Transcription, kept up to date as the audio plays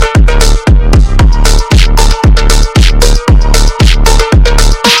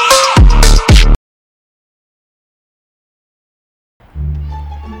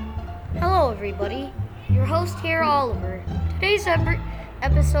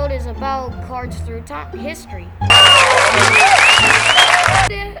episode is about cards through time history.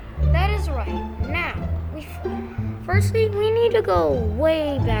 That is right. Now, firstly, we need to go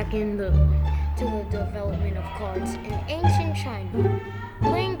way back to the development of cards in ancient China.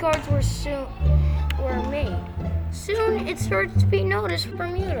 Playing cards were made. Soon, it started to be noticed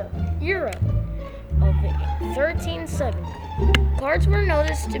from Europe. Of 1370, cards were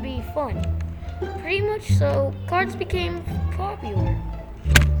noticed to be fun. Pretty much so, cards became popular.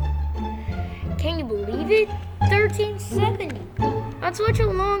 Can you believe it? 1370. That's such a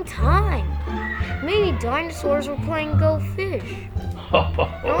long time. Maybe dinosaurs were playing Go Fish.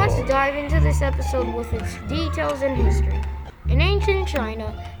 Now let's dive into this episode with its details and history. In ancient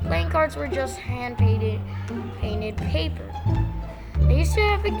China, playing cards were just hand-painted paper. They used to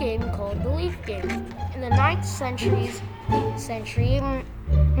have a game called the leaf game. In the 9th century,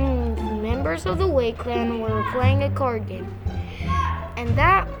 members of the Wei clan were playing a card game. And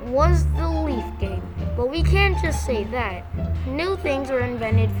that was the leaf game. But we can't just say that. New things were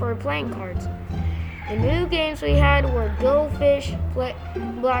invented for playing cards. The new games we had were Go Fish,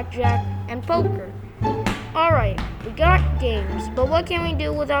 Blackjack, and Poker. Alright, we got games, but what can we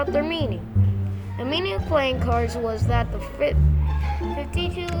do without their meaning? The meaning of playing cards was that the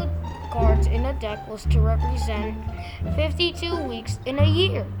 52 cards in a deck was to represent 52 weeks in a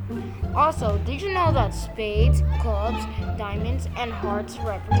year. Also, did you know that spades, clubs, diamonds, and hearts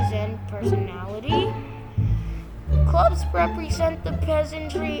represent personality? Clubs represent the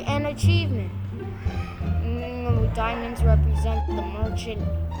peasantry and achievement. Diamonds represent the merchant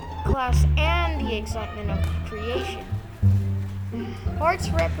class and the excitement of creation. Hearts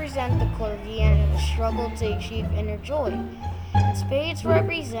represent the clergy and the struggle to achieve inner joy. And spades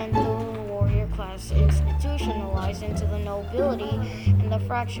represent the warrior class institutionalized into the nobility and the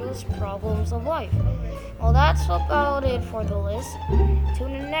fractious problems of life. Well, that's about it for the list.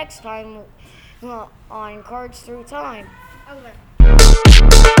 Tune in next time on Cards Through Time. Okay.